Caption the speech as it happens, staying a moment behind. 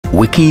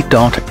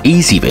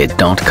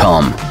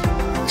wiki.ezvid.com.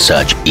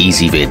 Search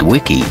Ezvid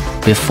Wiki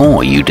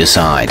before you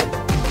decide.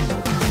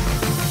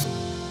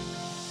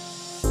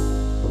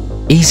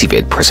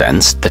 Ezvid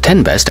presents the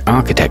 10 best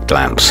architect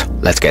lamps.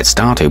 Let's get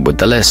started with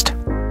the list.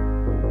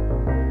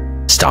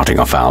 Starting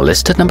off our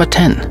list at number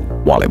 10.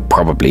 While it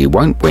probably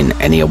won't win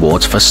any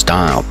awards for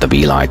style, the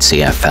Be-Lite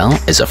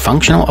CFL is a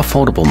functional,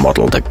 affordable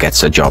model that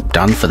gets the job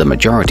done for the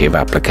majority of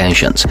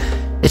applications.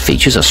 It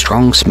features a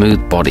strong,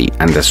 smooth body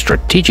and a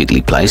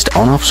strategically placed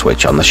on-off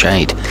switch on the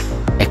shade.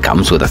 It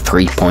comes with a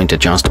 3-point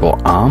adjustable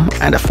arm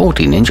and a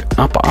 14-inch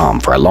upper arm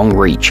for a long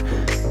reach.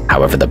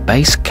 However, the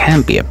base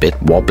can be a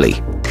bit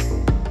wobbly.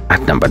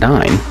 At number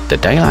 9, the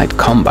Daylight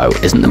Combo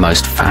isn't the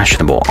most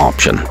fashionable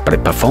option, but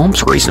it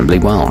performs reasonably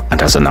well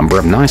and has a number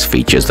of nice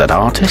features that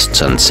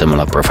artists and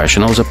similar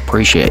professionals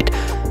appreciate.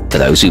 For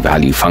those who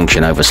value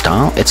function over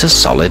style, it's a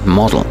solid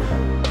model.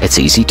 It's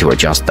easy to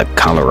adjust the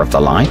color of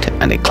the light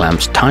and it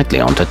clamps tightly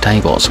onto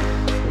tables,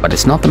 but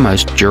it's not the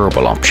most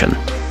durable option.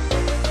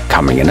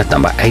 Coming in at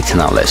number 8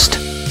 on our list,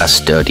 a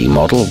sturdy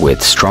model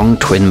with strong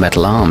twin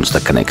metal arms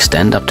that can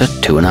extend up to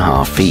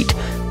 2.5 feet.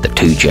 The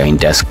tojane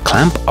desk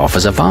clamp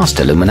offers a vast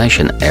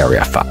illumination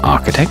area for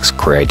architects,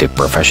 creative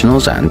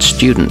professionals, and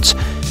students.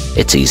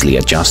 It's easily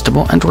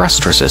adjustable and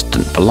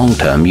rust-resistant for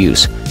long-term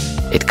use.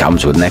 It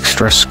comes with an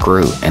extra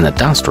screw in a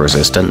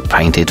dust-resistant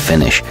painted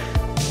finish.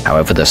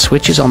 However, the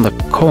switch is on the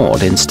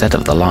cord instead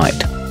of the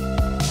light.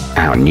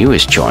 Our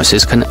newest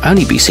choices can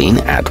only be seen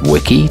at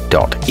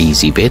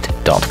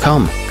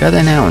wiki.ezvid.com. Go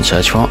there now and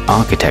search for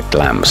architect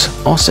lamps,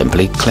 or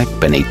simply click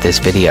beneath this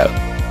video.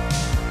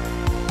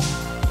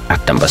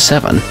 At number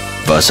 7,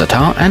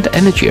 versatile and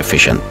energy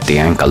efficient, the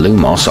Anker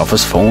Lumos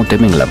offers 4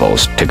 dimming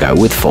levels to go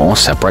with 4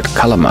 separate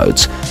color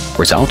modes,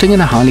 resulting in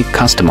a highly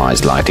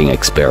customized lighting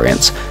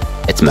experience.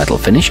 Its metal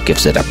finish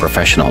gives it a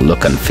professional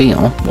look and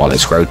feel, while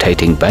its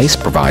rotating base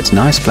provides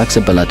nice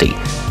flexibility.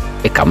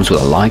 It comes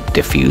with a light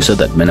diffuser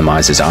that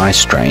minimizes eye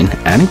strain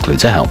and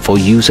includes a helpful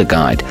user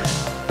guide,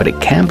 but it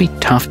can be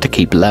tough to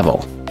keep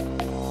level.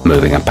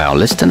 Moving up our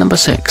list to number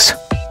 6.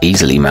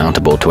 Easily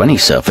mountable to any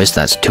surface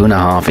that's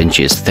 2.5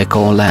 inches thick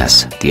or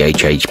less, the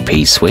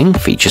HHP Swing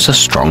features a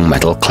strong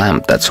metal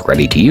clamp that's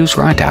ready to use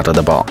right out of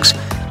the box.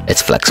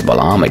 Its flexible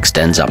arm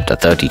extends up to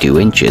 32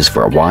 inches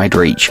for a wide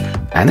reach,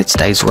 and it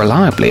stays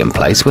reliably in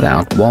place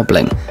without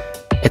wobbling.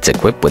 It's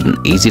equipped with an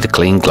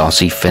easy-to-clean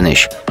glossy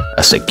finish,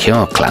 a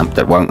secure clamp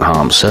that won't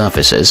harm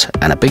surfaces,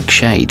 and a big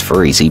shade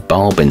for easy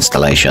bulb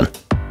installation.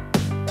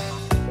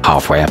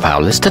 Halfway up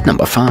our list at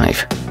number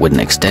 5, with an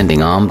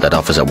extending arm that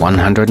offers a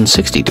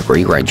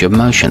 160-degree range of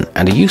motion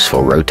and a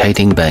useful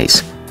rotating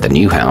base, the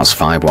newhouse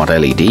 5-watt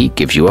LED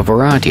gives you a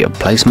variety of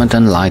placement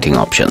and lighting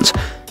options.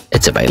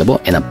 It's available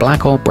in a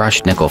black or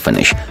brushed nickel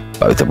finish,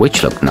 both of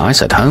which look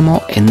nice at home or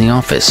in the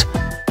office.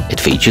 It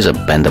features a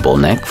bendable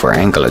neck for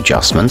angle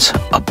adjustments,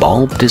 a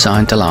bulb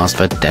designed to last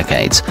for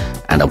decades,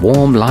 and a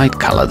warm light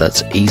color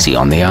that's easy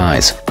on the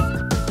eyes.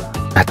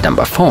 At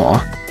number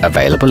 4,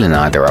 available in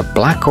either a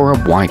black or a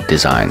white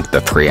design,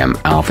 the 3M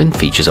Alvin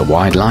features a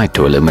wide light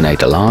to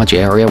illuminate a large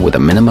area with a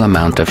minimal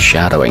amount of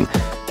shadowing.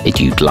 It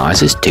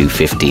utilizes 2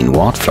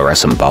 15-watt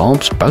fluorescent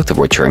bulbs, both of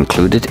which are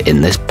included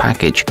in this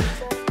package.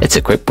 It's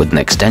equipped with an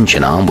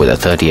extension arm with a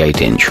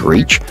 38-inch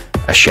reach,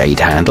 a shade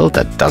handle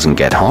that doesn't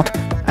get hot,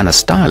 and a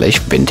stylish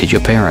vintage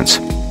appearance.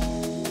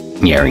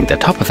 Nearing the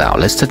top of our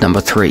list at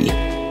number 3.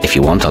 If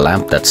you want a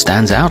lamp that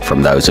stands out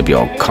from those of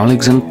your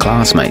colleagues and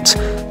classmates,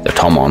 the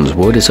tomons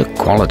wood is a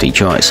quality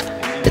choice.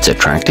 It's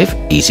attractive,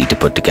 easy to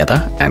put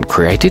together, and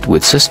created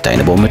with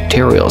sustainable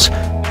materials,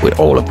 with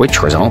all of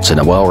which results in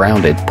a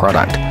well-rounded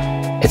product.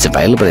 It's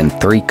available in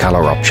 3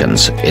 color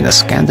options, in a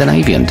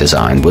Scandinavian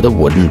design with a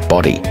wooden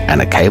body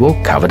and a cable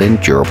covered in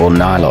durable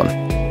nylon.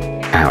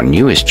 Our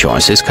newest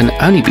choices can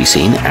only be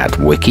seen at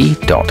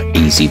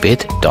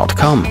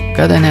wiki.ezvid.com.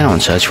 Go there now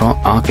and search for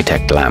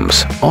architect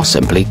lamps, or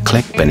simply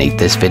click beneath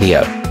this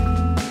video.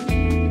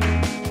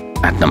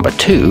 At number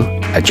 2,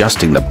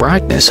 adjusting the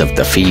brightness of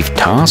the phive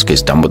task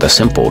is done with a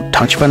simple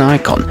touch of an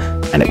icon,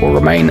 and it will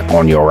remain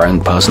on your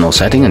own personal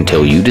setting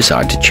until you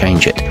decide to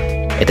change it.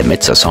 It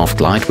emits a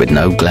soft light with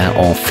no glare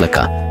or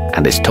flicker,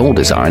 and its tall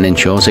design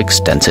ensures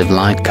extensive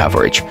light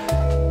coverage.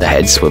 The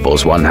head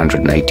swivels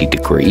 180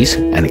 degrees,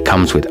 and it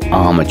comes with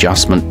arm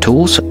adjustment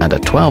tools and a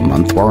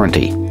 12-month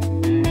warranty.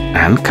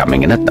 And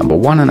coming in at number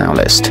 1 on our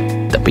list,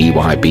 the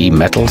BYB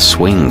Metal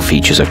Swing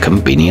features a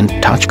convenient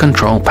touch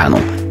control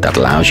panel that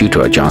allows you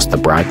to adjust the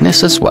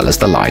brightness as well as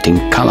the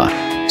lighting color,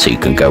 so you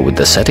can go with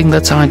the setting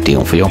that's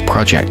ideal for your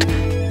project.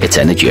 Its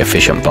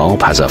energy-efficient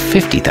bulb has a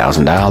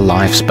 50,000-hour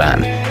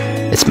lifespan.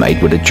 It's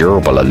made with a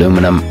durable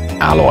aluminum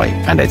alloy,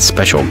 and its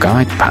special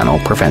guide panel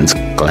prevents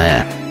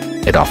glare.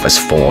 It offers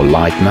 4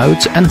 light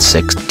modes and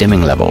 6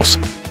 dimming levels.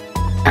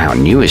 Our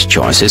newest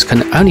choices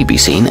can only be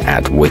seen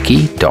at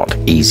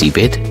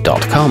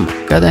wiki.ezvid.com.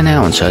 Go there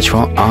now and search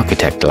for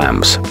architect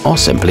lamps, or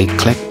simply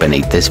click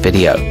beneath this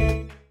video.